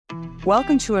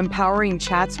Welcome to Empowering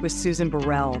Chats with Susan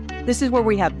Burrell. This is where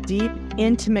we have deep,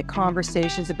 intimate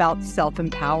conversations about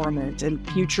self-empowerment and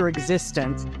future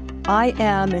existence. I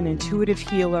am an intuitive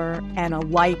healer and a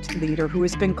light leader who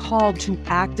has been called to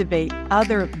activate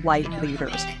other light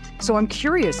leaders. So I'm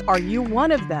curious, are you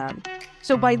one of them?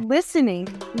 So by listening,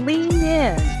 lean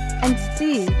in and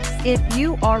see if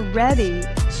you are ready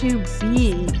to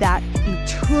be that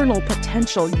eternal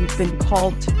potential you've been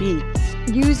called to be.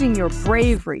 Using your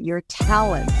bravery, your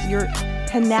talent, your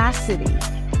tenacity,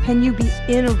 can you be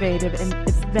innovative and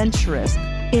adventurous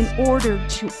in order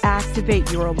to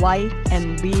activate your light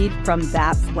and lead from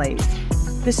that place?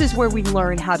 This is where we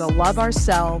learn how to love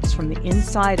ourselves from the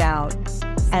inside out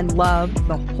and love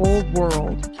the whole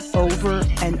world over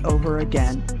and over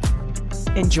again.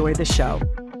 Enjoy the show.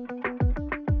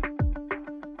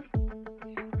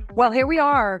 Well, here we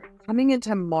are coming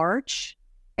into March.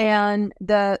 And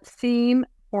the theme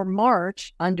for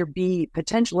March under B,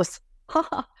 potential, is,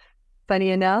 funny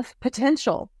enough,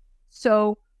 potential.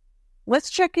 So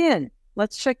let's check in.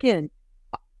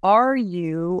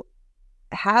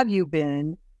 Have you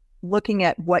been looking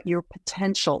at what your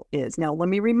potential is? Now, let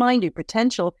me remind you,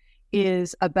 potential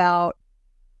is about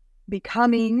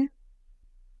becoming,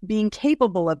 being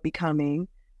capable of becoming,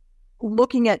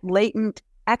 looking at latent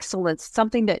excellence,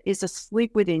 something that is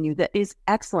asleep within you that is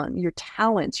excellent, your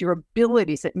talents, your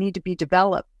abilities that need to be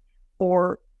developed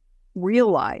or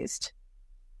realized.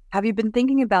 Have you been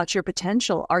thinking about your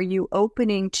potential? Are you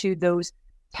opening to those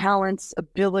talents,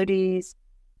 abilities,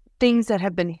 things that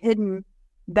have been hidden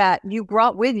that you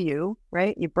brought with you,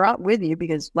 right? You brought with you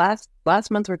because last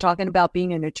month we're talking about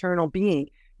being an eternal being.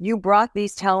 You brought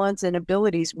these talents and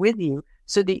abilities with you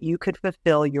so that you could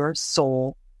fulfill your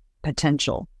soul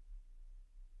potential.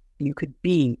 You could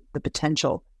be the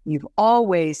potential you've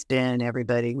always been,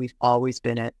 everybody. We've always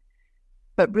been it.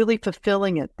 But really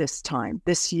fulfilling it this time,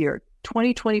 this year,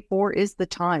 2024 is the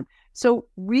time. So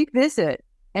revisit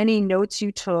any notes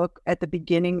you took at the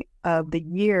beginning of the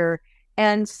year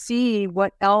and see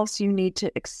what else you need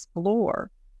to explore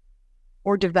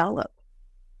or develop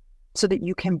so that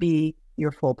you can be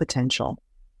your full potential.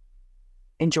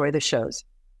 Enjoy the shows.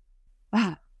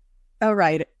 All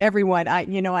right, everyone.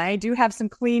 I do have some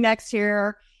Kleenex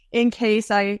here in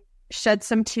case I shed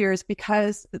some tears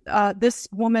because this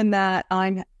woman that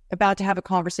I'm about to have a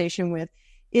conversation with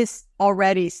is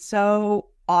already so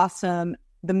awesome.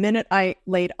 The minute I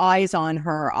laid eyes on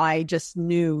her, I just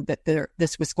knew that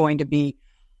this was going to be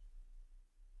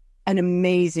an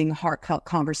amazing, heartfelt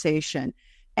conversation.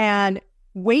 And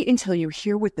wait until you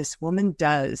hear what this woman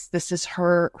does. This is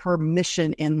her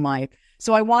mission in life.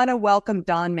 So I want to welcome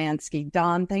Dawn Manske.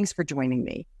 Dawn, thanks for joining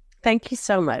me. Thank you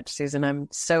so much, Susan. I'm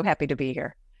so happy to be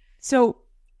here. So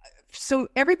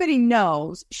everybody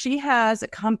knows she has a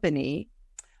company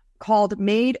called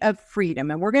Made of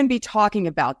Freedom, and we're going to be talking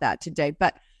about that today.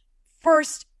 But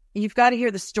first, you've got to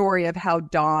hear the story of how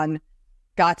Dawn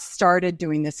got started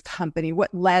doing this company,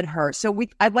 what led her. So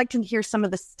I'd like to hear some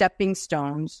of the stepping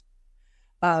stones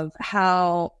of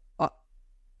how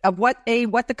of what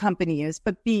the company is,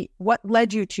 but B, what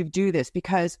led you to do this?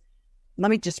 Because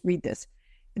let me just read this.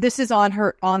 This is on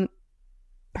her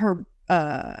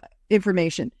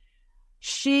information.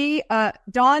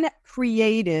 Dawn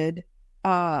created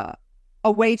a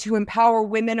way to empower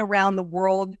women around the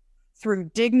world through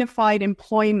dignified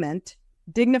employment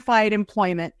in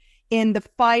the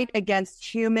fight against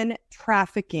human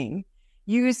trafficking,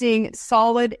 using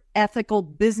solid ethical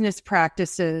business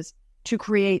practices to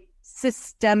create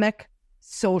systemic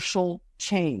social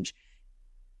change.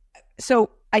 So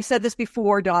I said this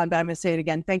before, Dawn, but I'm going to say it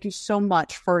again. Thank you so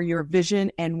much for your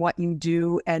vision and what you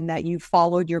do and that you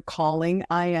followed your calling.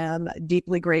 I am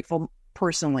deeply grateful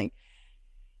personally.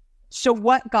 So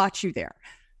what got you there?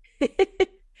 It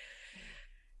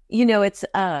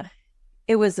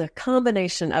was a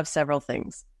combination of several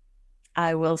things.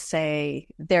 I will say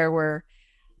there were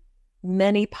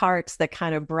many parts that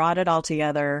kind of brought it all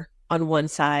together on one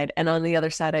side, and on the other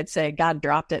side, I'd say God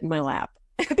dropped it in my lap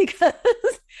because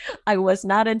I was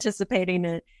not anticipating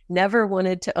it, never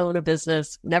wanted to own a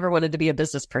business, never wanted to be a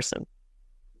business person.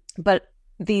 But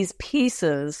these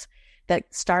pieces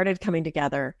that started coming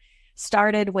together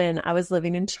started when I was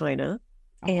living in China.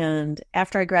 And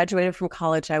after I graduated from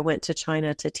college, I went to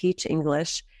China to teach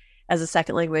English as a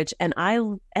second language, and I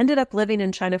ended up living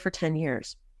in China for 10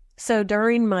 years. So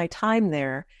during my time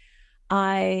there,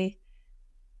 I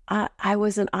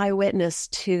was an eyewitness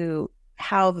to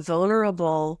how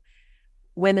vulnerable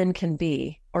women can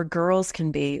be or girls can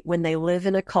be when they live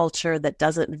in a culture that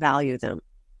doesn't value them.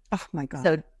 Oh my God.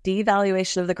 So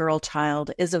devaluation of the girl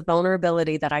child is a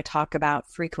vulnerability that I talk about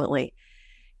frequently.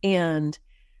 and,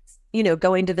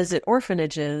 going to visit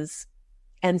orphanages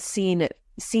and seeing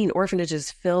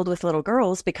orphanages filled with little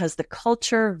girls because the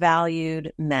culture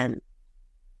valued men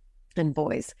and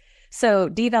boys. So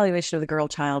devaluation of the girl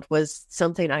child was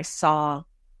something I saw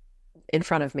in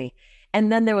front of me.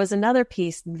 And then there was another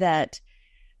piece that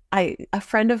a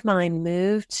friend of mine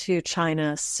moved to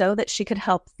China so that she could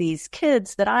help these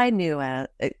kids that I knew.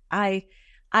 I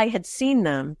had seen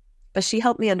them, but she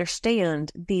helped me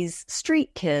understand these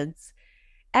street kids.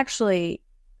 Actually,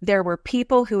 there were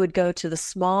people who would go to the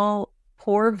small,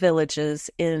 poor villages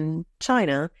in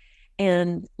China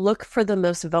and look for the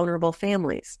most vulnerable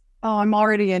families. Oh, I'm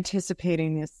already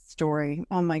anticipating this story.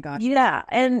 Oh my gosh. Yeah.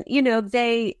 And,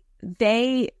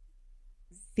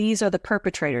 these are the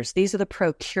perpetrators. These are the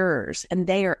procurers, and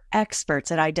they are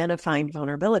experts at identifying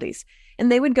vulnerabilities. And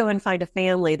they would go and find a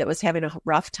family that was having a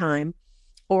rough time,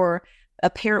 or a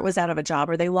parent was out of a job,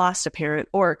 or they lost a parent,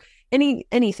 or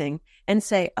anything, and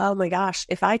say, oh my gosh,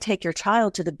 if I take your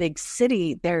child to the big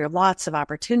city, there are lots of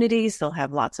opportunities. They'll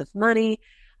have lots of money.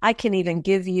 I can even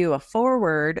give you a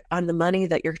forward on the money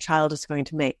that your child is going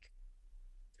to make.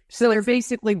 So they're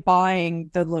basically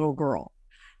buying the little girl.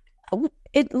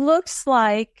 It looks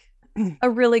like a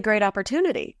really great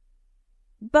opportunity.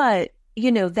 But,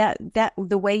 that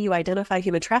the way you identify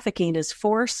human trafficking is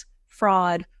force,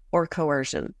 fraud, or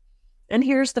coercion. And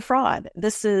here's the fraud.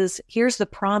 Here's the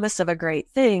promise of a great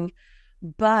thing.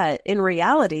 But in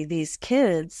reality, these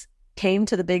kids came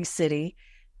to the big city.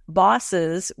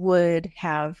 Bosses would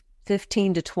have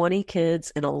 15 to 20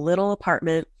 kids in a little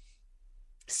apartment,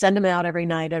 send them out every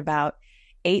night at about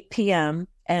 8 p.m.,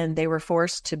 and they were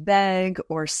forced to beg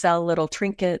or sell little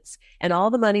trinkets, and all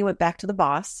the money went back to the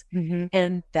boss,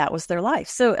 and that was their life.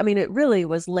 So, it really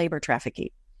was labor trafficking,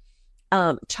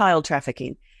 child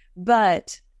trafficking.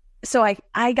 But so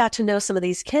I got to know some of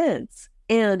these kids,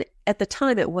 and at the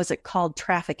time it wasn't called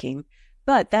trafficking,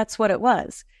 but that's what it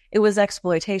was. It was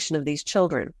exploitation of these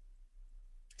children.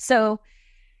 So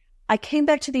I came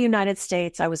back to the United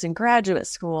States. I was in graduate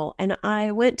school, and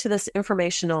I went to this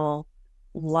informational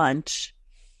lunch,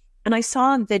 and I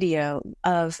saw a video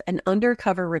of an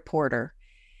undercover reporter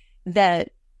that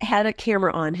had a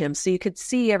camera on him so you could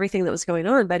see everything that was going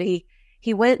on. But he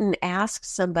went and asked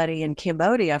somebody in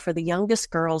Cambodia for the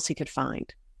youngest girls he could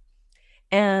find.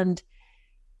 And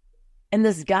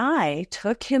this guy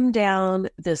took him down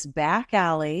this back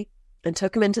alley and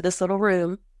took him into this little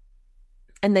room,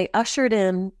 and they ushered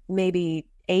in maybe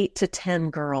 8 to 10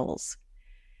 girls.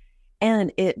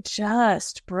 And it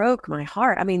just broke my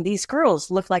heart. These girls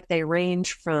look like they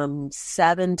range from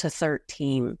 7 to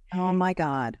 13. Oh my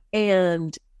God.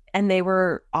 And they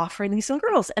were offering these little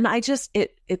girls. And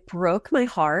it broke my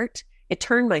heart. It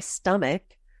turned my stomach.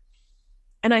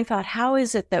 And I thought, how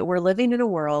is it that we're living in a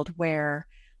world where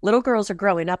little girls are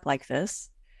growing up like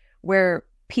this, where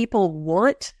people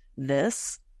want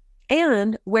this,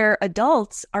 and where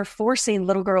adults are forcing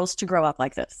little girls to grow up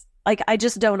like this? I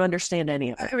just don't understand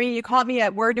any of it. You caught me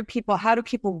at how do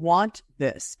people want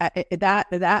this?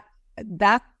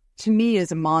 That to me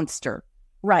is a monster.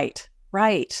 Right.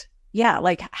 Yeah.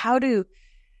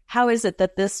 How is it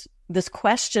that this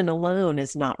question alone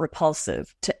is not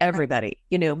repulsive to everybody,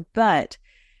 but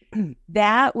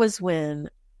that was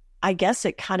when I guess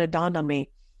it kind of dawned on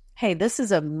me, hey, this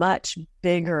is a much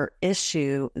bigger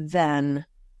issue than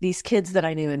these kids that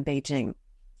I knew in Beijing.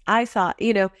 I thought,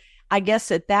 I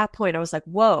guess at that point I was like,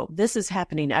 whoa, this is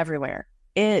happening everywhere.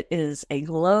 It is a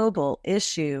global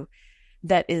issue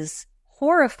that is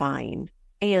horrifying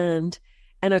and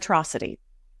an atrocity.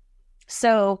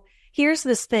 So here's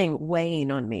this thing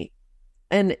weighing on me.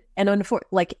 And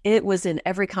it was in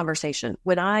every conversation.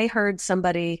 When I heard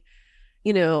somebody,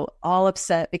 all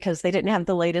upset because they didn't have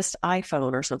the latest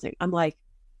iPhone or something, I'm like,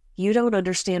 you don't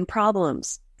understand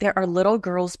problems. There are little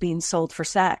girls being sold for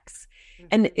sex.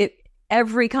 And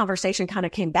every conversation kind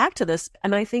of came back to this.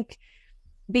 And I think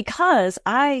because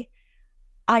I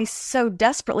so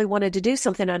desperately wanted to do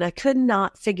something and I could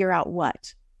not figure out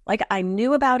what. I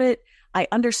knew about it, I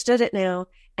understood it now,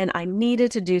 and I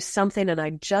needed to do something, and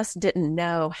I just didn't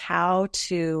know how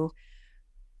to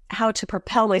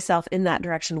propel myself in that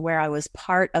direction where I was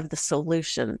part of the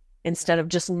solution instead of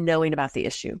just knowing about the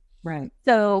issue. Right.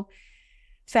 So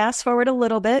fast forward a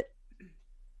little bit,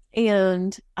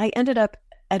 and I ended up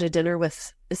at a dinner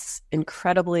with this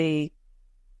incredibly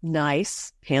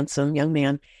nice, handsome young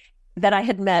man that I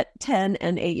had met 10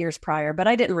 and 8 years prior, but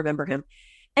I didn't remember him.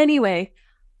 Anyway,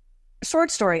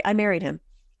 short story, I married him.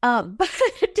 But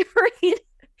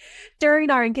during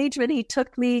our engagement, he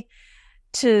took me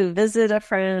to visit a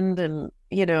friend and,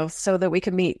 so that we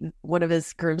could meet one of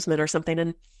his groomsmen or something.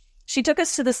 And she took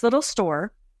us to this little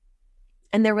store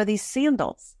and there were these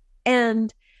sandals.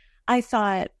 And I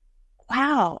thought,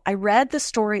 wow, I read the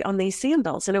story on these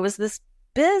sandals, and it was this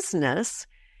business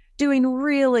doing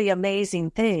really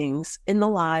amazing things in the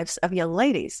lives of young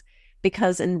ladies.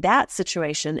 Because in that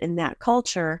situation, in that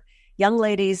culture, young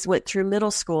ladies went through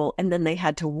middle school and then they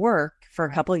had to work for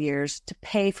a couple of years to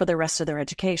pay for the rest of their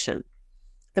education.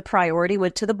 The priority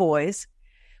went to the boys,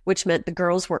 which meant the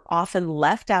girls were often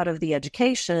left out of the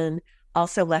education,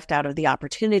 also left out of the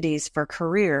opportunities for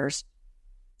careers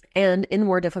and in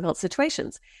more difficult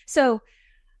situations. So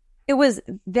it was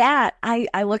that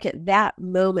I look at that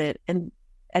moment and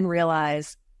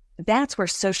realize that's where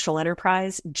social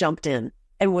enterprise jumped in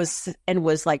and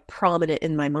was like prominent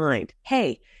in my mind.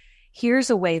 Hey, here's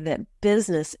a way that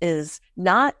business is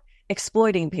not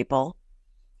exploiting people,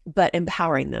 but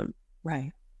empowering them.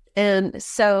 Right. And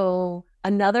so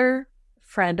another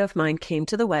friend of mine came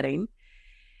to the wedding.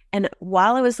 And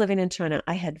while I was living in China,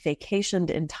 I had vacationed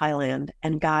in Thailand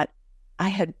and I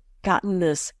had gotten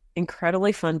this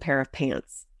incredibly fun pair of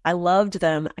pants. I loved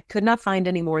them. I could not find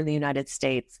any more in the United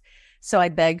States. So I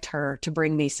begged her to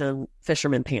bring me some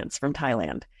fisherman pants from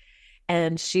Thailand.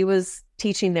 And she was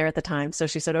teaching there at the time. So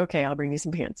she said, okay, I'll bring you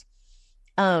some pants.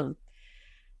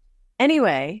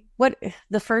 Anyway,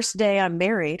 the first day I'm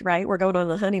married, right? We're going on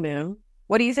the honeymoon.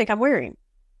 What do you think I'm wearing?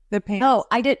 The pants. Oh,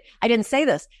 I didn't say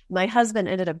this. My husband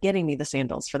ended up getting me the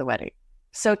sandals for the wedding.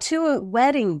 So two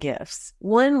wedding gifts.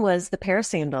 One was the pair of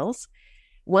sandals.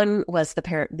 One was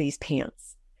these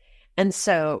pants. And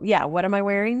so, yeah, what am I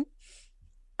wearing?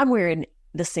 I'm wearing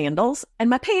the sandals and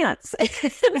my pants.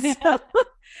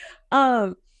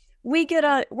 So,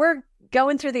 we're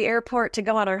going through the airport to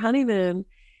go on our honeymoon,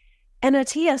 and a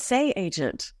TSA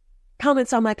agent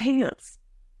comments on my pants.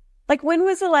 Like, when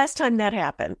was the last time that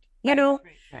happened? You know,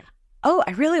 right. Oh,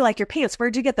 I really like your pants.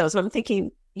 Where'd you get those? And I'm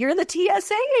thinking, you're the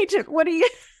TSA agent. What are you?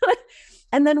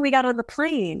 And then we got on the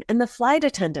plane and the flight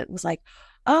attendant was like,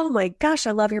 oh my gosh,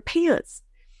 I love your pants.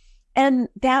 And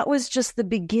that was just the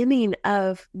beginning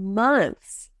of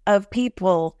months of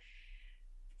people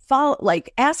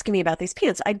asking me about these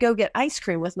pants. I'd go get ice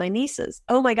cream with my nieces.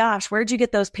 Oh my gosh, where'd you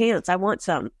get those pants? I want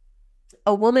some.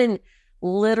 A woman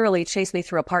literally chased me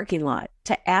through a parking lot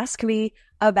to ask me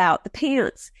about the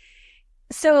pants.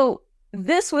 So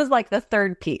this was like the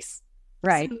third piece,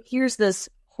 right? So here's this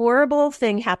horrible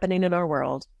thing happening in our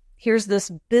world. Here's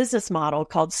this business model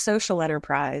called social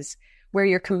enterprise, where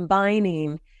you're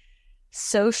combining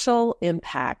social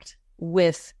impact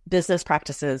with business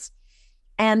practices.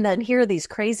 And then here are these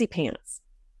crazy pants.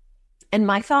 And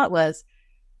my thought was,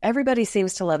 everybody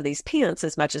seems to love these pants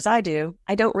as much as I do.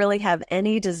 I don't really have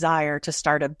any desire to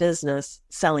start a business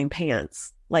selling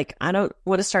pants. Like, I don't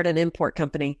want to start an import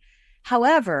company.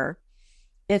 However,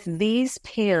 if these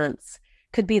pants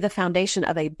could be the foundation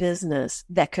of a business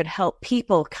that could help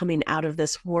people coming out of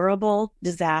this horrible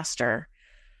disaster,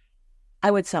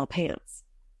 I would sell pants.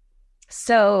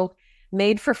 So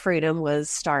Made for Freedom was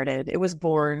started. It was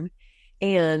born.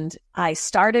 And I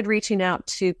started reaching out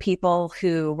to people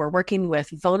who were working with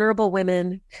vulnerable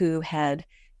women who had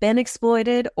been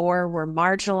exploited or were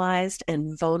marginalized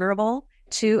and vulnerable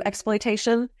to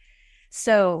exploitation.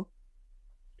 So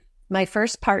my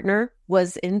first partner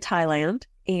was in Thailand,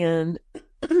 and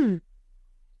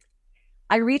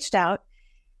I reached out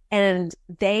and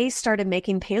they started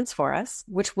making pants for us,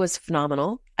 which was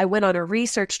phenomenal. I went on a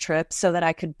research trip so that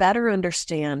I could better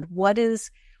understand what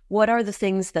are the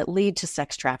things that lead to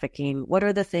sex trafficking? What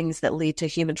are the things that lead to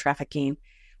human trafficking?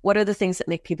 What are the things that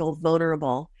make people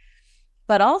vulnerable?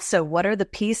 But also, what are the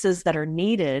pieces that are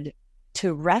needed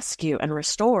to rescue and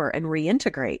restore and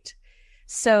reintegrate?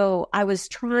 So I was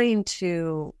trying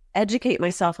to educate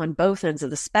myself on both ends of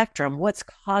the spectrum. What's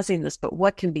causing this, but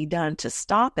what can be done to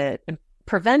stop it and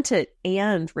prevent it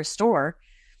and restore?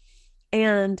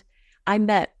 And I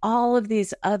met all of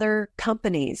these other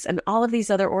companies and all of these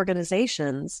other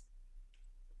organizations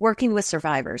working with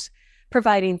survivors,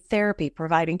 providing therapy,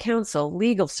 providing counsel,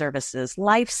 legal services,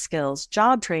 life skills,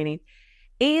 job training,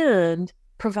 and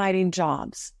providing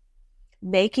jobs,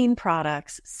 making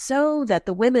products so that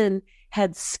the women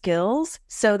had skills,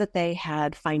 so that they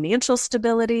had financial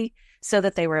stability, so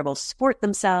that they were able to support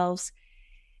themselves.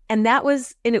 And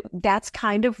that's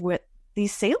kind of what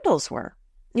these sandals were.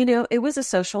 You know, it was a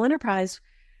social enterprise,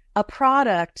 a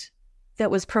product that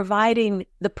was the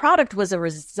product was a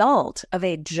result of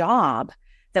a job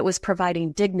that was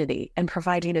providing dignity and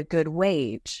providing a good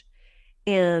wage.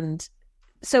 And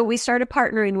so we started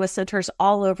partnering with centers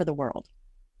all over the world.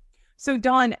 So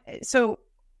Dawn,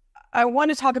 I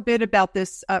want to talk a bit about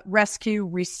this rescue,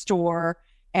 restore,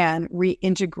 and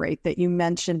reintegrate that you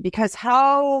mentioned, because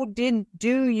how do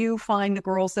you find the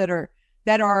girls that are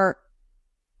that are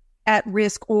at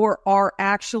risk or are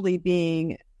actually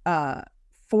being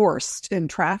forced and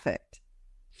trafficked?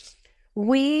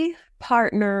 We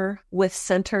partner with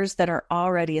centers that are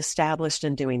already established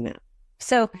in doing that.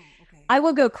 So I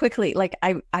will go quickly. Like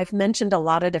I've mentioned a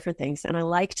lot of different things, and I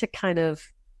like to kind of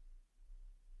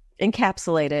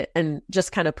encapsulate it and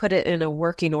just kind of put it in a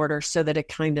working order so that it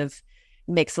kind of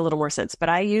makes a little more sense. But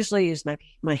I usually use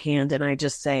my hand and I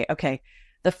just say, okay,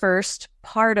 the first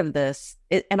part of this,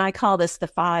 and I call this the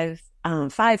five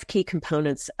key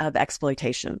components of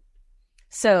exploitation.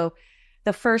 So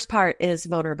the first part is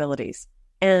vulnerabilities.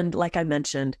 And like I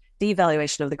mentioned,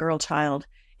 devaluation of the girl child,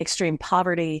 extreme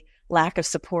poverty, lack of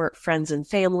support, friends and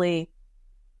family,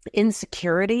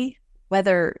 insecurity,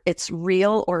 whether it's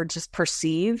real or just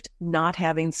perceived, not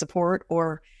having support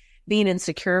or being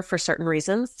insecure for certain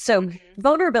reasons. So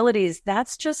vulnerabilities,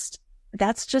 that's just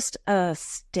a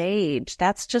stage.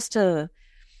 That's just a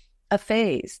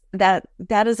phase. That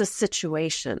is a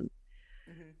situation.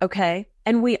 Okay.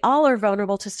 And we all are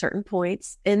vulnerable to certain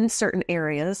points in certain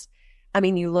areas. I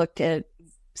mean, you look at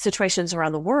situations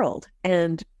around the world,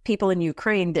 and people in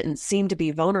Ukraine didn't seem to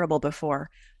be vulnerable before,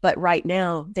 but right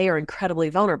now they are incredibly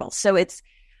vulnerable.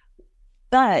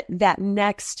 But that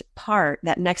next part,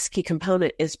 that next key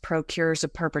component is procurers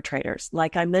of perpetrators.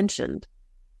 Like I mentioned,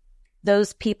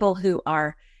 those people who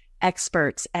are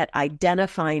experts at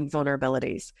identifying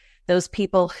vulnerabilities, those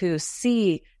people who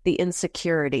see the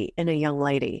insecurity in a young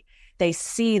lady, they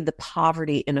see the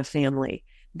poverty in a family,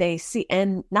 they see,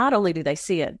 and not only do they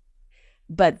see it,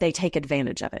 but they take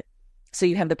advantage of it. So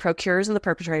you have the procurers and the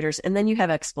perpetrators, and then you have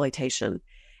exploitation.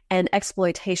 And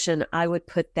exploitation, I would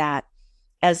put that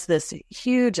as this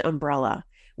huge umbrella,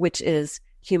 which is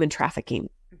human trafficking.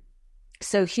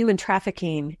 So human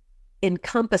trafficking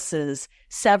encompasses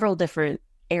several different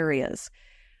areas.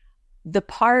 The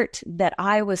part that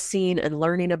I was seeing and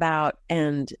learning about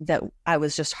and that I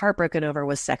was just heartbroken over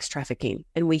was sex trafficking.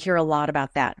 And we hear a lot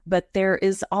about that. But there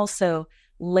is also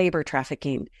labor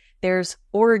trafficking. There's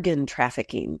organ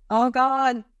trafficking. Oh,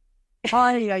 God.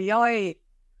 Ay, ay, ay.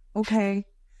 Okay.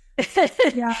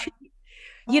 Yeah.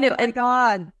 You know, oh, my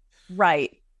God.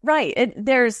 Right.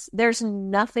 There's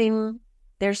nothing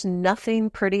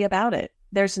pretty about it.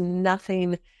 There's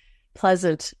nothing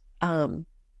pleasant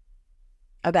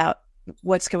about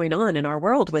what's going on in our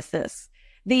world with this.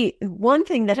 The one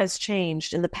thing that has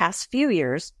changed in the past few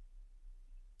years,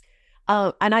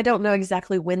 and I don't know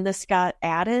exactly when this got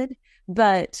added,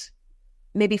 but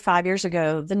maybe 5 years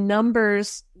ago, the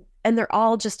numbers, and they're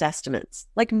all just estimates.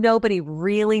 Like nobody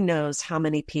really knows how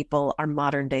many people are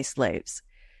modern day slaves.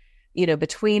 You know,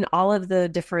 between all of the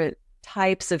different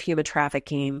types of human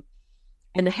trafficking,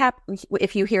 and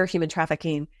if you hear human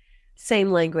trafficking,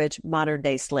 same language, modern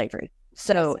day slavery.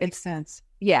 So it makes sense.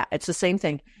 Yeah, it's the same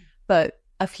thing. But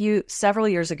several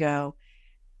years ago,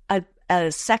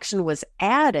 a section was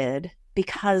added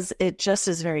because it just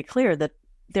is very clear that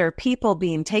there are people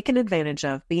being taken advantage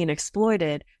of, being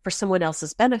exploited for someone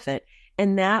else's benefit.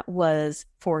 And that was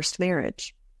forced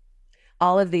marriage.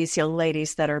 All of these young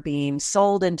ladies that are being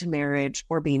sold into marriage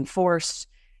or being forced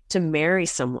to marry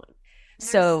someone.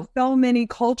 There's so many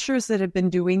cultures that have been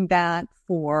doing that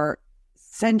for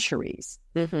centuries.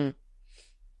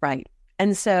 Right.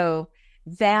 And so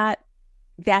that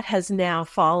has now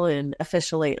fallen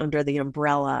officially under the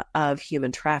umbrella of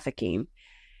human trafficking.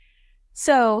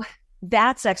 So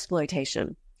that's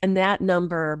exploitation. And that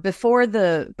number before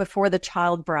the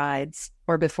child brides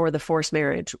or before the forced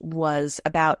marriage was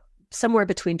about somewhere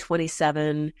between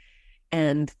 27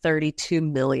 and 32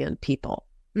 million people.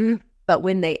 But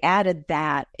when they added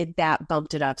that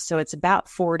bumped it up. So it's about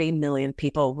 40 million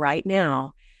people right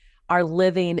now are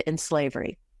living in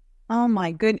slavery. Oh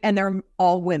my goodness. And they're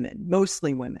all women,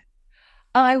 mostly women.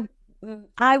 I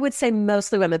would say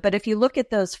mostly women. But if you look at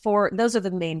those are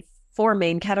the four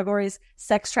main categories: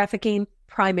 sex trafficking,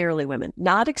 primarily women,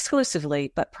 not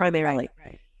exclusively, but primarily.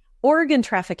 Right. Organ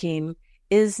trafficking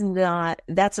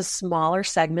that's a smaller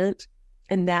segment,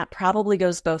 and that probably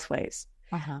goes both ways.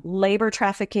 Labor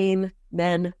trafficking,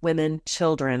 men, women,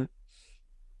 children,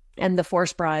 and the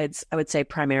forced brides, I would say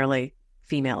primarily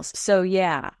females. So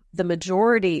yeah, the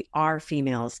majority are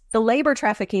females. The labor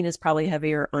trafficking is probably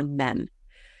heavier on men,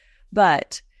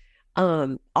 but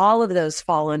all of those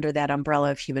fall under that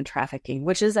umbrella of human trafficking,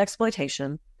 which is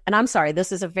exploitation. And I'm sorry,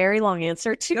 this is a very long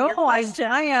answer to your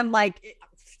question. I am like,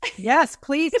 yes,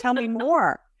 please tell me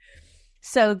more.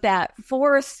 So that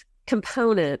fourth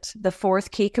component, the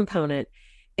fourth key component,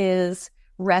 is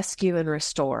rescue and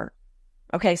restore.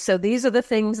 Okay, so these are the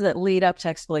things that lead up to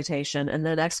exploitation. And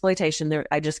then exploitation,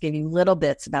 I just gave you little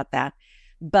bits about that.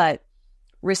 But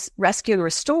rescue and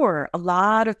restore, a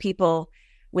lot of people,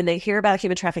 when they hear about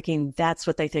human trafficking, that's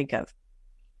what they think of.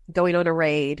 Going on a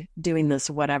raid, doing this,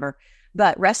 whatever.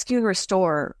 But rescue and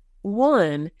restore,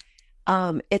 one,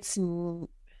 it's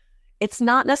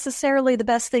not necessarily the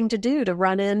best thing to do to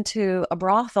run into a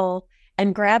brothel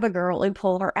and grab a girl and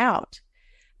pull her out,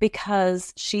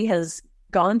 because she has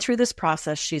gone through this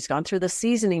process. She's gone through the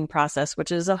seasoning process,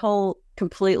 which is a whole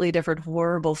completely different,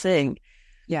 horrible thing.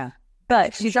 Yeah.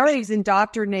 But she's already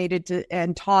indoctrinated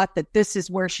and taught that this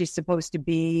is where she's supposed to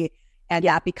be. And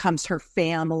that becomes her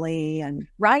family. And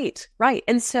right.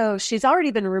 And so she's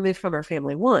already been removed from her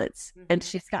family once, and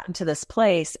she's gotten to this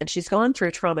place, and she's gone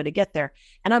through trauma to get there.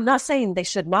 And I'm not saying they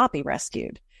should not be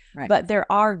rescued, but there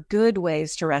are good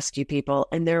ways to rescue people,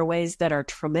 and there are ways that are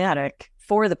traumatic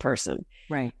for the person.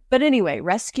 Right. But anyway,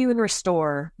 rescue and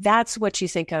restore, that's what you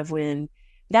think of when,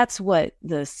 that's what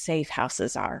the safe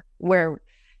houses are, where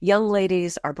young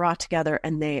ladies are brought together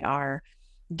and they are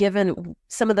given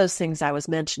some of those things I was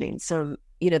mentioning. Some,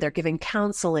 they're giving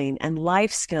counseling and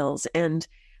life skills and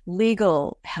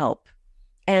legal help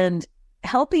and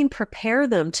helping prepare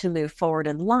them to move forward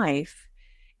in life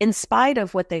in spite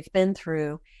of what they've been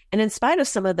through and in spite of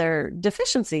some of their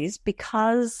deficiencies,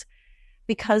 because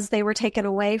they were taken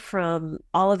away from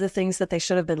all of the things that they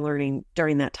should have been learning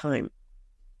during that time.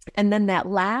 And then that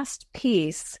last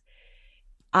piece,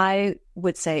 I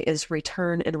would say, is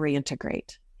return and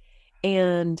reintegrate.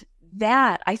 And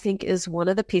that, I think, is one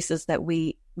of the pieces that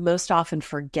we most often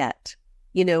forget.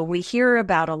 We hear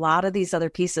about a lot of these other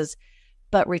pieces,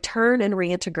 but return and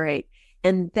reintegrate.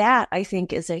 And that, I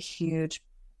think, is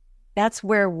that's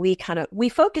where we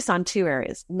focus on two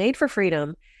areas. Made for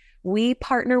Freedom, we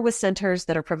partner with centers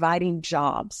that are providing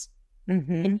jobs.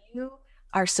 And you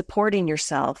are supporting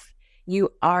yourself.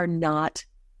 You are not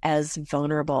as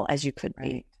vulnerable as you could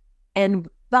be.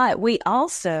 But we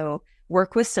also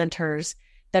work with centers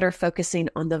that are focusing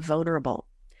on the vulnerable.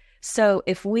 So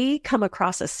if we come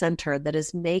across a center that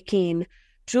is making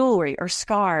jewelry or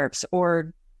scarves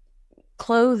or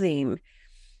clothing,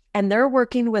 and they're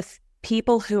working with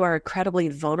people who are incredibly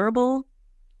vulnerable,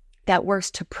 that works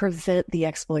to prevent the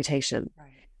exploitation. Right.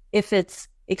 If it's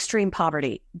extreme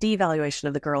poverty, devaluation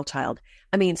of the girl child,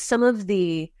 I mean, some of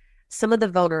the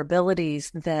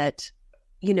vulnerabilities that,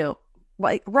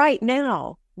 like right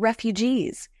now,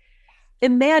 refugees.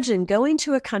 Imagine going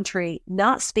to a country,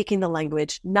 not speaking the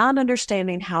language, not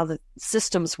understanding how the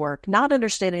systems work, not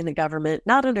understanding the government,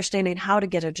 not understanding how to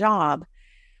get a job.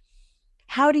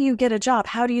 How do you get a job?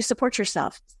 How do you support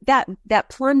yourself? That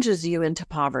plunges you into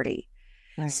poverty.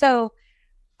 Right. So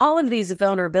all of these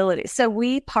vulnerabilities. So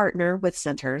we partner with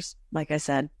centers, like I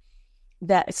said,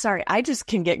 I just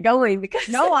can get going because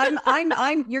no,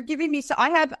 you're giving me, so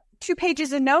I have 2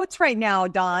 pages of notes right now,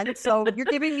 Dawn. So you're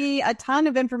giving me a ton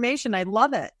of information. I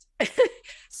love it.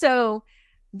 So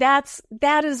that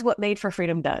is what Made for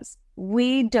Freedom does.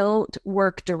 We don't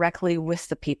work directly with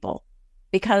the people,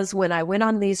 because when I went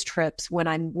on these trips, when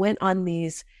I went on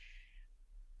these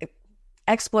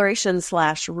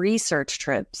exploration/research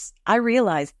trips, I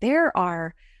realized there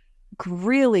are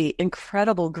really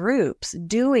incredible groups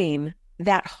doing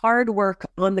that hard work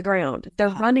on the ground. They're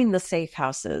running the safe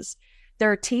houses.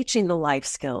 They're teaching the life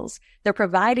skills. They're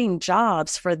providing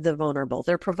jobs for the vulnerable.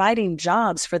 They're providing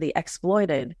jobs for the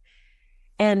exploited.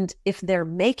 And if they're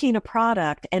making a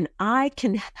product and I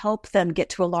can help them get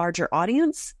to a larger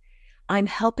audience, I'm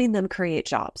helping them create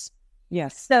jobs.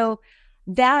 Yes. So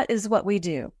that is what we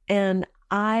do. And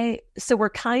so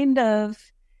we're kind of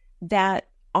that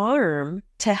arm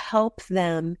to help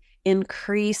them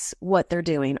increase what they're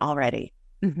doing already.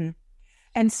 Mm-hmm.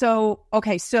 And so,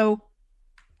 okay, so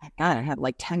God, I have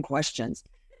like 10 questions.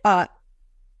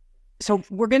 So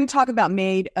we're going to talk about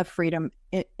Made of Freedom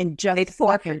in just Made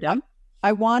for Freedom.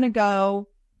 I want to go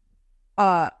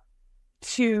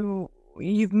to,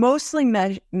 you've mostly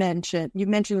mentioned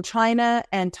China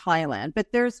and Thailand, but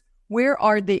where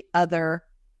are the other?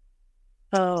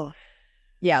 Oh,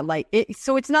 yeah,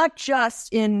 so it's not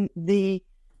just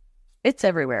it's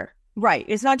everywhere. Right.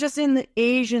 It's not just in the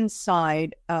Asian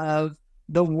side of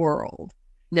the world.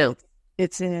 No.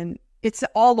 It's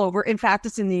all over. In fact,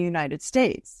 it's in the United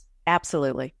States.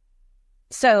 Absolutely.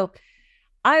 So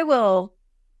I will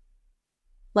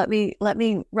let me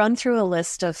run through a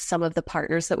list of some of the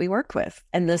partners that we work with,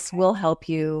 and this will help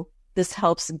you. This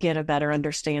helps get a better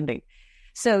understanding.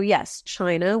 So yes,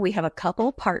 China, we have a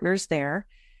couple partners there.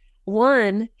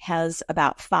 One has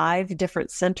about 5 different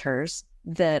centers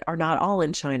that are not all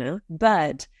in China,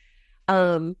 but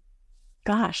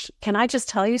gosh, can I just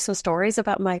tell you some stories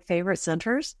about my favorite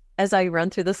centers as I run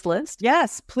through this list?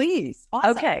 Yes, please.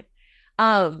 Awesome. Okay.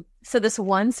 So this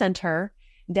one center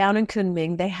Down in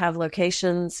Kunming, they have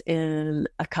locations in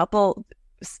a couple,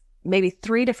 maybe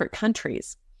 3 different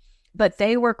countries, but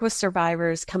they work with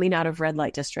survivors coming out of red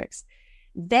light districts.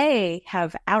 They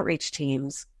have outreach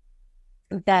teams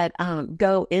that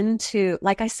go into,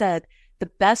 like I said, the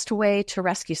best way to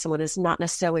rescue someone is not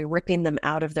necessarily ripping them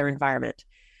out of their environment.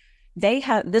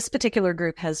 This particular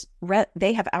group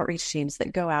they have outreach teams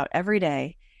that go out every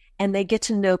day, and they get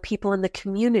to know people in the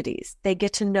communities. They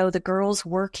get to know the girls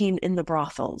working in the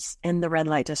brothels in the red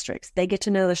light districts. They get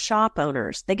to know the shop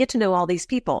owners. They get to know all these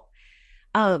people.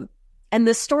 And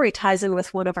this story ties in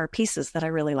with one of our pieces that I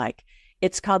really like.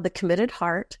 It's called The Committed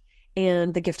Heart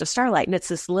and The Gift of Starlight. And it's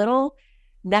this little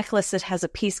necklace that has a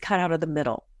piece cut out of the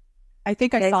middle. I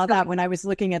think I saw that when I was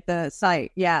looking at the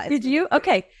site. Yeah. Did you?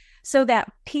 Okay. So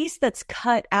that piece that's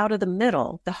cut out of the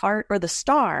middle, the heart or the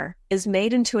star, is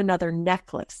made into another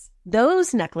necklace.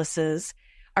 Those necklaces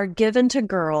are given to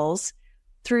girls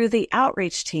through the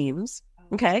outreach teams.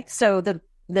 Okay. So the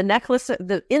necklace,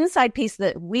 the inside piece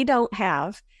that we don't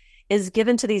have, is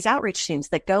given to these outreach teams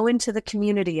that go into the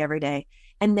community every day,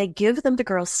 and they give them to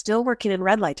girls still working in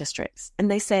red light districts.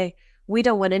 And they say, we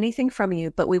don't want anything from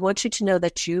you, but we want you to know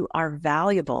that you are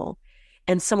valuable.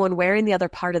 And someone wearing the other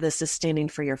part of this is standing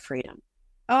for your freedom.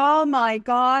 Oh my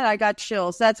God, I got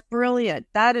chills. That's brilliant.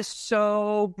 That is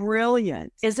so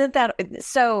brilliant. Isn't that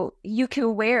so? You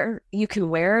can wear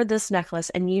this necklace,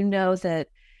 and you know that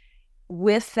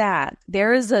with that,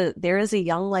 there is a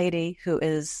young lady who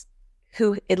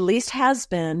at least has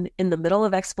been in the middle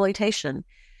of exploitation,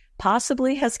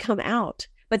 possibly has come out,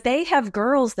 but they have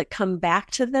girls that come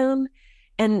back to them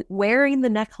and wearing the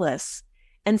necklace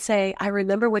and say, I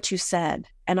remember what you said,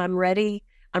 and I'm ready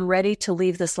to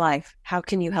leave this life. How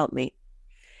can you help me?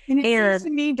 And it seems to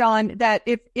me, Dawn, that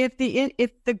if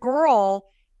the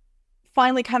girl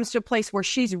finally comes to a place where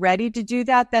she's ready to do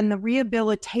that, then the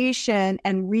rehabilitation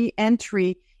and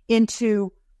re-entry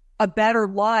into a better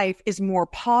life is more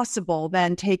possible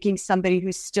than taking somebody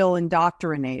who's still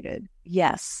indoctrinated.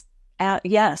 Yes.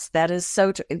 Yes, that is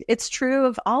so true. It's true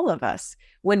of all of us.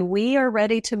 When we are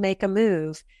ready to make a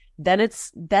move, then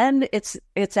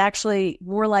it's actually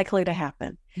more likely to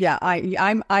happen. Yeah,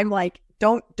 I'm like,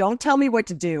 don't tell me what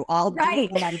to do. I'll do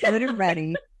it when I'm good and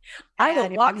ready. I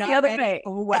will walk the other way.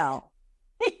 Oh well.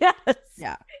 Yes.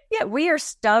 Yeah. Yeah, we are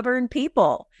stubborn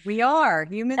people. We are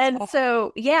humans. And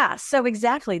so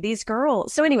exactly, these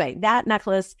girls. So anyway, that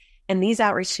necklace and these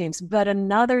outreach teams. But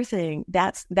another thing,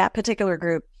 that particular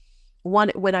group,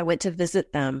 when I went to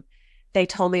visit them, they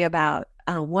told me about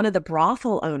one of the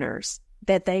brothel owners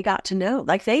that they got to know.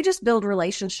 Like, they just build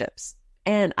relationships.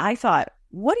 And I thought,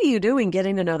 what are you doing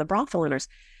getting to know the brothel owners?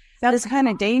 That's kind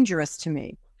of dangerous to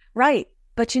me. Right.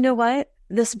 But you know what?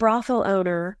 This brothel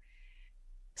owner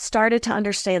started to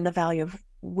understand the value of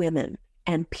women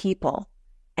and people.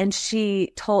 And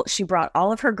she brought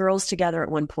all of her girls together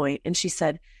at one point, and she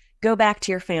said, go back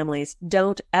to your families.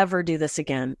 Don't ever do this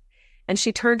again. And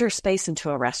she turned her space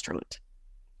into a restaurant.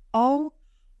 Oh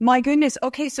my goodness.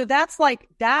 Okay. So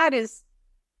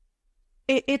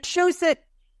it shows that,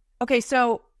 okay.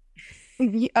 So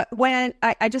when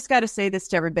I just got to say this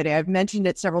to everybody, I've mentioned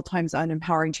it several times on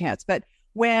Empowering Chance, but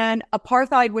when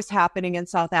apartheid was happening in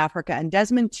South Africa and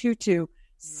Desmond Tutu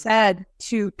said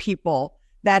to people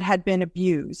that had been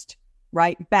abused,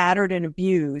 right, battered and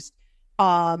abused,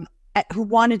 who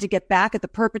wanted to get back at the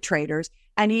perpetrators,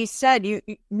 and he said,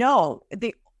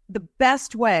 the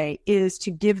best way is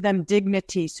to give them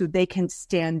dignity so they can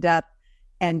stand up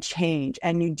and change,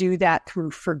 and you do that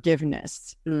through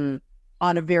forgiveness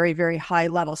on a very, very high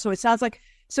level. So it sounds like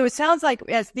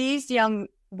as these young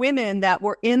women that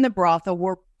were in the brothel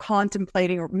were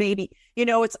contemplating, or maybe,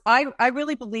 I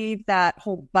really believe that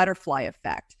whole butterfly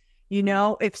effect.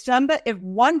 If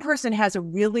one person has a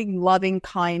really loving,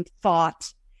 kind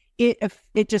thought,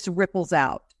 it just ripples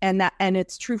out, and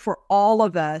it's true for all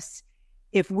of us.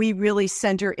 If we really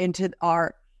center into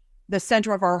the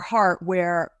center of our heart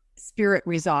where spirit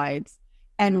resides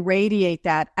and radiate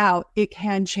that out, it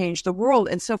can change the world.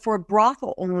 And so for a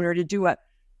brothel owner to do a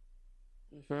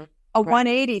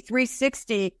 180,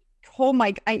 360, oh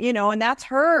my, and that's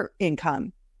her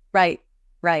income. Right.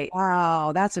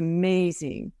 Wow, that's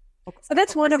amazing. So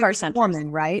that's one of our centers.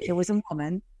 Woman, right? It was a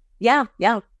woman. Yeah,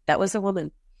 that was a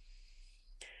woman.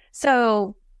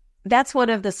 So that's one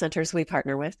of the centers we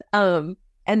partner with. And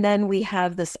then we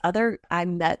have this other, I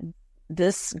met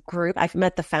this group. I've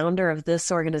met the founder of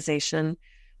this organization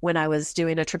when I was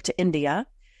doing a trip to India.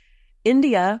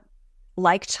 India,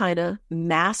 like China,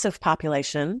 massive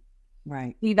population.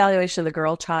 Right. Devaluation of the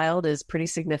girl child is pretty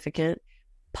significant.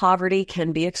 Poverty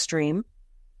can be extreme.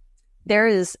 There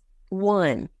is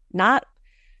one, not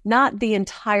not the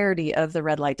entirety of the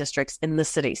red light districts in the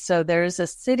city. So there's a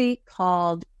city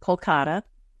called Calcutta.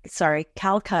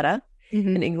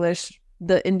 In English,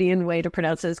 the Indian way to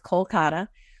pronounce it is Kolkata.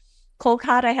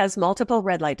 Kolkata has multiple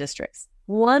red light districts.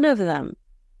 One of them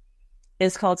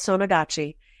is called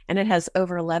Sonagachi, and it has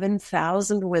over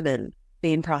 11,000 women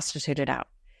being prostituted out.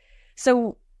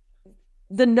 So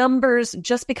the numbers,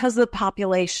 just because of the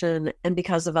population and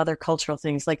because of other cultural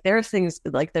things, like there are things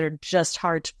like that are just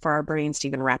hard for our brains to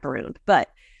even wrap around. But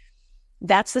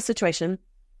that's the situation.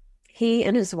 He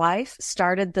and his wife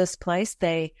started this place.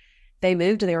 They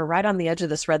moved. They were right on the edge of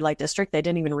this red light district. They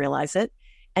didn't even realize it.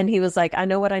 And he was like, I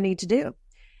know what I need to do.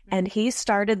 And he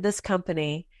started this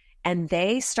company, and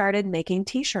they started making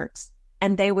T-shirts.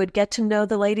 And they would get to know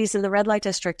the ladies in the red light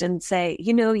district and say,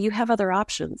 you know, you have other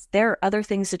options. There are other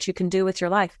things that you can do with your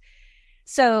life.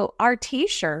 So our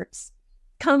T-shirts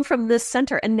come from this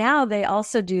center. And now they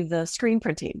also do the screen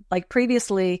printing. Like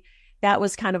previously, that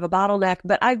was kind of a bottleneck,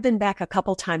 but I've been back a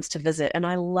couple times to visit, and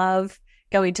I love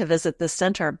going to visit this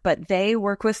center. But they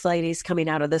work with ladies coming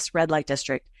out of this red light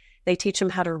district. They teach them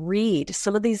how to read.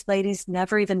 Some of these ladies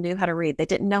never even knew how to read. They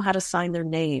didn't know how to sign their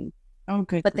name. Oh,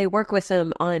 good. But they work with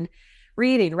them on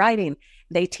reading, writing.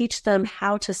 They teach them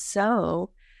how to sew,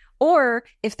 or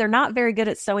if they're not very good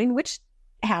at sewing, which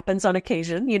happens on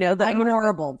occasion, you know, I'm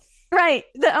horrible. Right.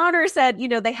 The owner said, you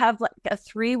know, they have like a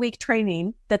 3-week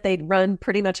training that they run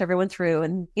pretty much everyone through.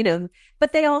 And, you know,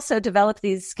 but they also develop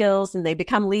these skills and they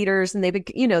become leaders, and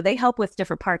they help with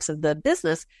different parts of the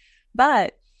business.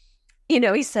 But, you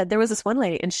know, he said there was this one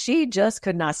lady, and she just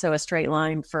could not sew a straight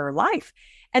line for her life.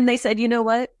 And they said, you know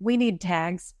what? We need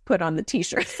tags put on the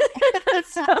T-shirt.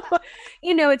 So,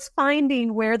 you know, it's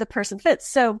finding where the person fits.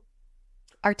 So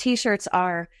our T-shirts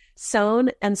are sewn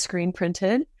and screen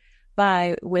printed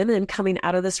by women coming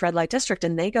out of this red light district.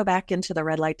 And they go back into the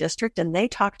red light district and they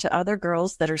talk to other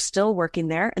girls that are still working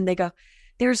there. And they go,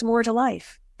 there's more to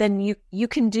life than you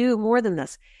can do more than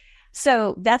this.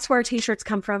 So that's where T-shirts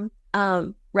come from.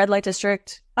 Red light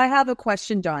district. I have a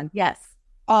question, Dawn. Yes.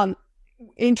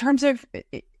 In terms of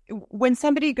when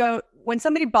somebody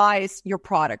buys your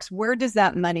products, where does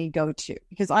that money go to?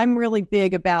 Because I'm really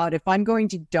big about, if I'm going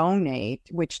to donate,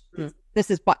 which this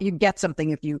is, you get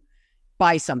something if you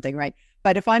buy something, right?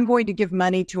 But if I'm going to give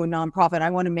money to a nonprofit,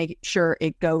 I want to make sure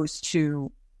it goes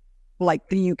to like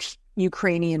the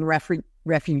Ukrainian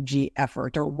refugee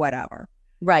effort or whatever.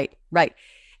 Right.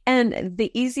 And the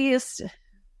easiest,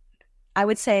 I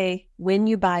would say, when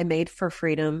you buy Made for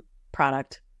Freedom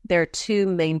product, there are two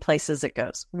main places it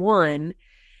goes. One,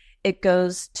 it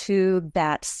goes to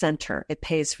that center. It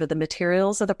pays for the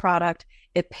materials of the product.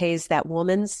 It pays that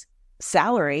woman's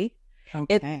salary.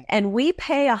 Okay. And we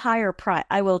pay a higher price.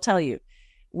 I will tell you,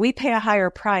 we pay a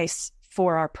higher price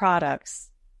for our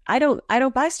products. I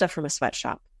don't buy stuff from a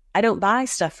sweatshop. I don't buy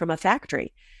stuff from a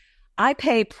factory. I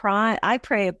pay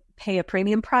a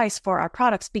premium price for our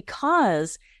products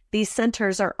because these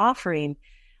centers are offering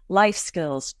life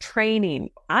skills, training.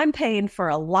 I'm paying for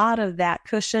a lot of that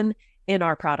cushion in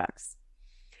our products.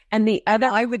 And the other,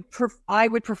 I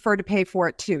would prefer to pay for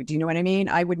it too. Do you know what I mean?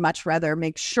 I would much rather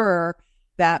make sure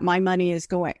that my money is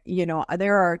going, you know,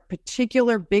 there are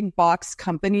particular big box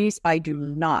companies I do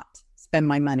not spend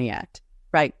my money at.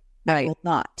 Right. I will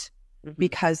not,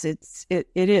 because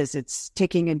it's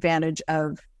taking advantage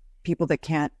of people that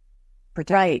can't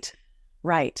protect.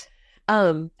 Right.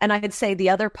 And I'd say the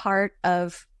other part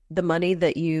of the money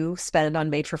that you spend on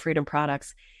Made for Freedom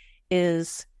products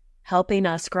is helping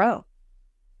us grow.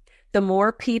 The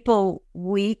more people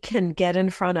we can get in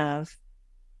front of,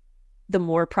 the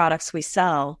more products we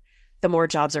sell, the more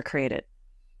jobs are created.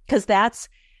 Because that's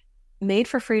Made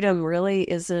for Freedom really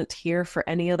isn't here for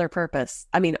any other purpose.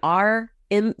 I mean,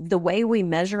 the way we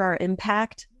measure our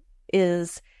impact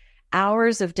is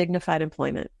hours of dignified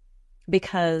employment,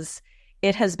 because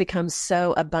it has become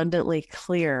so abundantly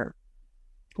clear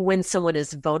when someone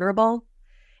is vulnerable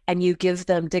and you give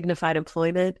them dignified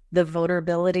employment, the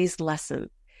vulnerabilities lessen.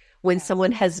 When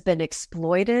someone has been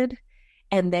exploited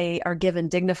and they are given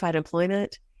dignified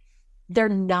employment, they're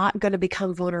not going to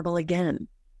become vulnerable again,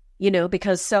 you know,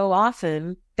 because so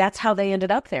often that's how they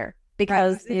ended up there,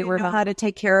 because they were know how to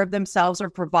take care of themselves or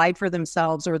provide for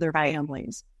themselves or their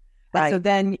families. Right. So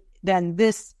then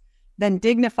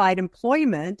dignified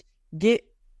employment, they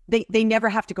never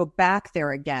have to go back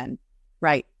there again.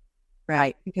 Right.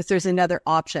 Because there's another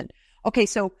option. Okay.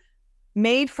 So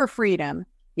Made for Freedom.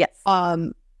 Yes.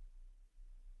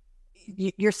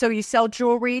 You sell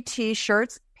jewelry,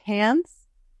 T-shirts, pants?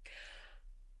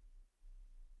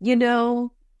 You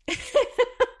know,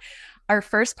 our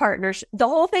first partnership, the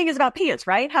whole thing is about pants,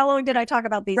 right? How long did I talk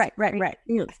about these? Right.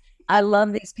 Pants? I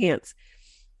love these pants.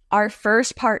 Our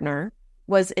first partner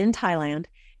was in Thailand,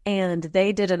 and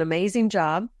they did an amazing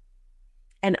job.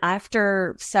 And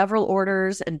after several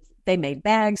orders, and they made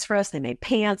bags for us, they made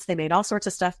pants, they made all sorts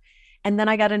of stuff. And then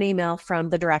I got an email from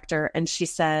the director, and she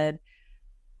said,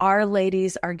 our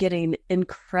ladies are getting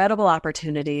incredible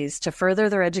opportunities to further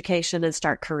their education and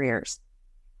start careers.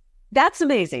 That's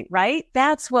amazing, right?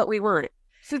 That's what we want.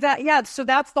 So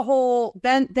that's the whole,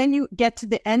 then you get to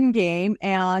the end game,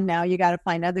 and now you got to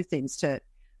find other things to.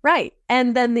 Right.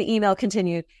 And then the email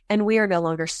continued, and we are no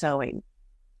longer sewing.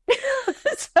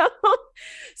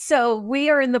 So we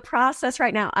are in the process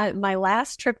right now. My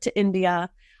last trip to India,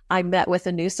 I met with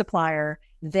a new supplier.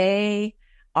 They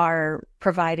are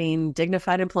providing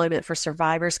dignified employment for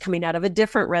survivors coming out of a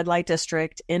different red light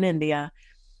district in India.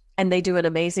 And they do an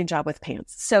amazing job with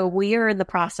pants. So we are in the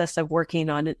process of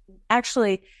working on it.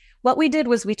 Actually, what we did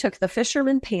was we took the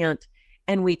fisherman pant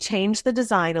and we changed the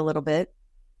design a little bit.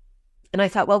 And I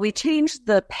thought, well, we changed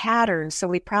the pattern, so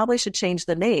we probably should change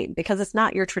the name because it's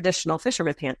not your traditional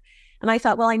fisherman pant. And I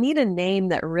thought, well, I need a name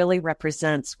that really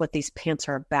represents what these pants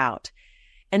are about.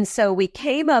 And so we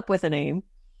came up with a name,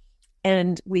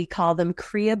 and we call them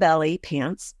Kriya Belly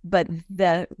pants. But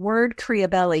the word Kriya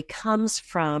Belly comes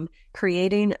from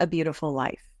creating a beautiful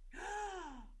life.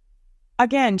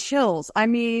 Again, chills.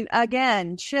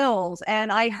 Chills.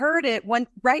 And I heard it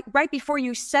right before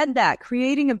you said that,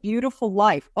 creating a beautiful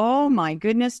life. Oh my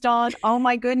goodness, Dawn. Oh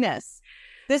my goodness.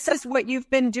 This is what you've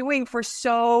been doing for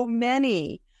so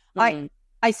many. Mm-hmm.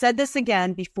 I said this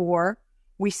again before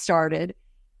we started.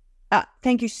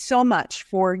 Thank you so much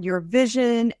for your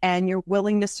vision and your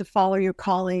willingness to follow your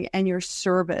calling and your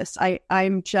service.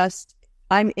 I'm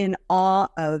in awe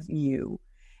of you.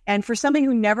 And for somebody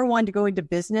who never wanted to go into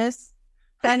business,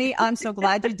 Penny, I'm so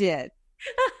glad you did.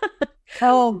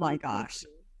 Oh my gosh.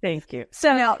 Thank you.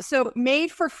 So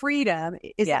Made for Freedom,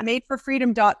 is it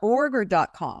madeforfreedom.org or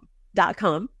 .com?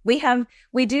 .com.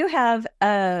 We do have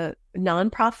a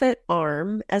nonprofit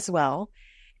arm as well.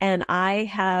 And I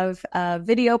have a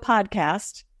video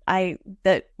podcast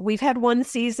that we've had one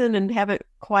season and haven't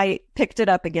quite picked it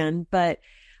up again, but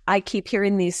I keep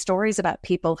hearing these stories about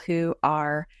people who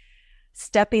are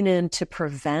stepping in to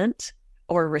prevent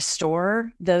or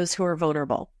restore those who are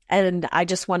vulnerable. And I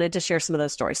just wanted to share some of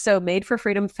those stories. So Made for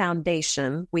Freedom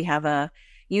Foundation, we have a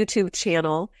YouTube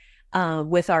channel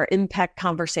with our impact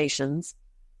conversations.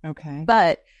 Okay.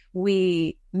 But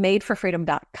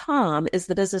madeforfreedom.com is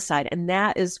the business side. And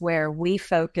that is where we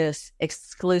focus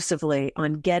exclusively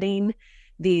on getting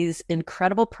these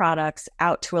incredible products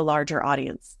out to a larger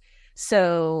audience.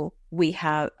 So we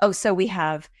have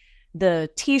the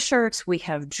t-shirts, we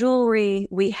have jewelry,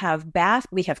 we have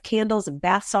candles and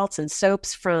bath salts and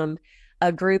soaps from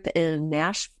a group in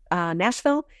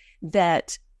Nashville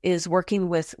that is working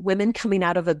with women coming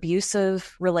out of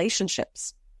abusive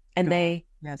relationships and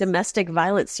domestic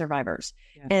violence survivors.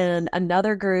 Yes. And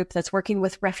another group that's working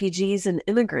with refugees and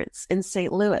immigrants in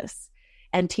St. Louis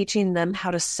and teaching them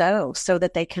how to sew so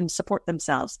that they can support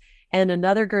themselves. And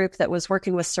another group that was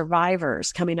working with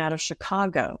survivors coming out of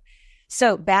Chicago.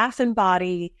 So Bath and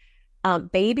Body,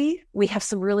 baby, we have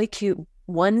some really cute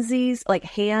onesies, like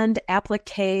hand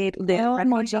applique,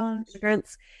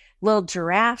 immigrants, little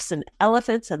giraffes and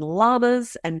elephants and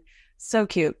llamas, and so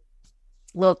cute.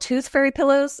 Little tooth fairy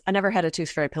pillows. I never had a tooth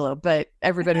fairy pillow, but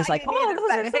everybody's like, oh,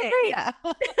 those are so great.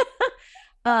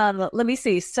 Yeah. Let me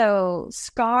see. So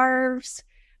scarves,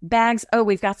 bags. Oh,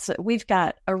 we've got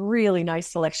a really nice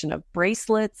selection of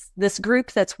bracelets. This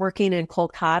group that's working in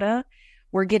Kolkata,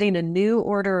 we're getting a new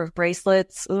order of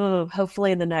bracelets,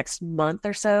 hopefully in the next month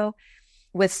or so,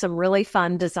 with some really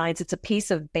fun designs. It's a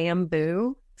piece of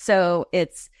bamboo. So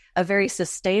it's a very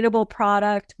sustainable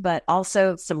product, but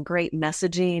also some great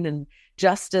messaging and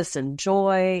justice and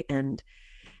joy. And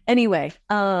anyway,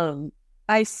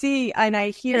 I see and I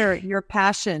hear your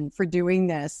passion for doing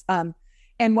this.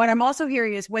 And what I'm also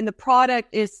hearing is when the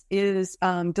product is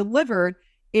delivered,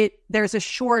 there's a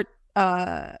short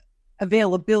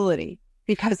availability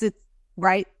because it's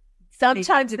right.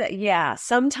 Sometimes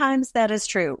that is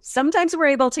true. Sometimes we're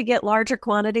able to get larger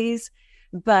quantities,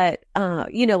 but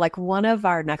like one of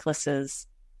our necklaces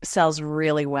sells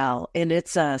really well, and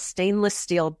it's a stainless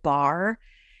steel bar,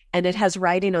 and it has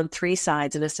writing on 3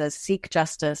 sides, and it says "Seek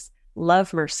justice,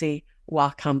 love mercy,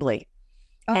 walk humbly."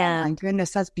 Oh my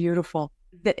goodness, that's beautiful.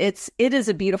 It is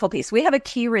a beautiful piece. We have a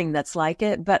key ring that's like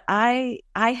it, but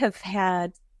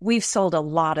we've sold a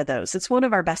lot of those. It's one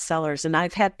of our best sellers, and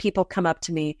I've had people come up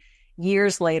to me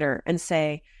years later and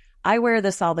say, "I wear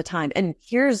this all the time." And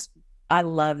I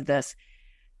love this.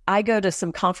 I go to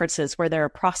some conferences where there are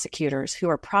prosecutors who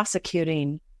are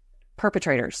prosecuting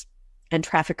perpetrators and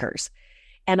traffickers.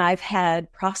 And I've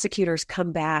had prosecutors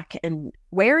come back and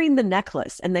wearing the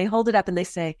necklace, and they hold it up and they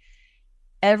say,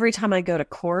 every time I go to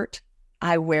court,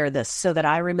 I wear this so that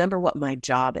I remember what my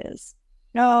job is.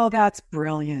 Oh, that's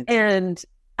brilliant. And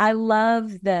I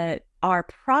love that our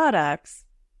products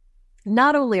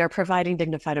not only are providing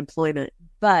dignified employment,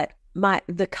 but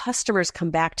the customers come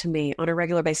back to me on a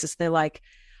regular basis. They're like,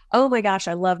 oh my gosh,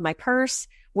 I love my purse.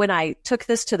 When I took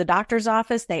this to the doctor's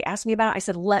office, they asked me about it. I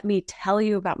said, let me tell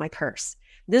you about my purse.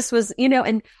 This was,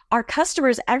 and our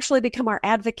customers actually become our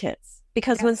advocates,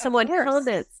 because when someone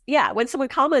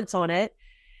comments on it,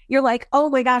 you're like, oh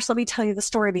my gosh, let me tell you the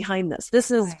story behind this.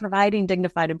 This is providing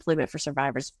dignified employment for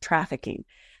survivors of trafficking.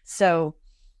 So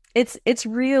it's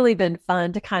really been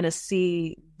fun to kind of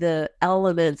see the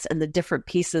elements and the different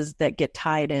pieces that get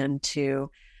tied into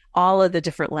all of the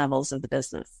different levels of the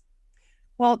business.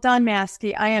 Well, Dawn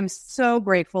Manske, I am so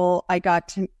grateful I got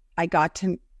to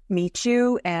meet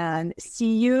you and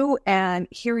see you and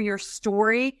hear your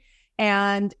story.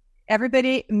 And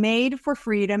everybody, Made for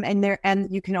Freedom,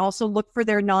 and you can also look for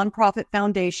their nonprofit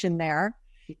foundation there.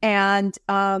 And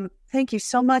thank you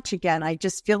so much again. I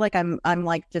just feel like I'm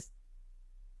like just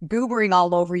goobering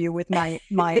all over you with my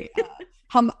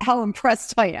how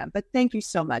impressed I am. But thank you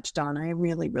so much, Dawn. I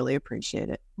really, really appreciate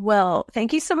it. Well,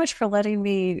 thank you so much for letting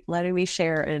me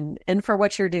share and for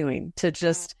what you're doing to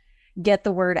just get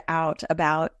the word out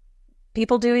about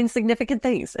people doing significant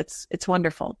things. It's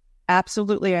wonderful.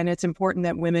 Absolutely. And it's important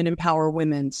that women empower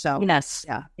women. So yes.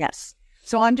 Yeah. Yes.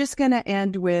 So I'm just going to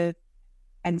end with,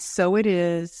 and so it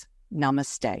is,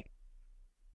 namaste.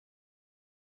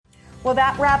 Well,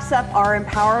 that wraps up our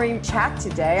empowering chat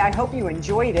today. I hope you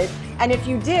enjoyed it. And if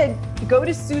you did, go to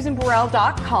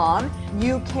SusanBurrell.com.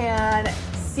 You can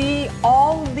see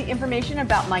all of the information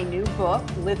about my new book,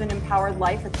 Live an Empowered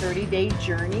Life, a 30-Day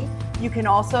Journey. You can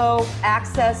also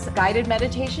access guided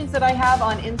meditations that I have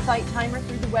on Insight Timer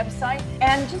through the website,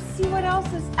 and just see what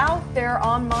else is out there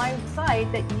on my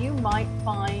site that you might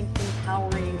find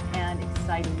empowering and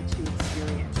exciting to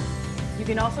experience. You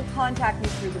can also contact me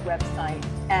through the website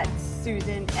at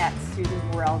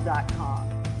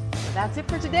susan@susanburrell.com. So that's it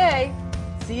for today.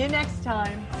 See you next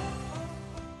time.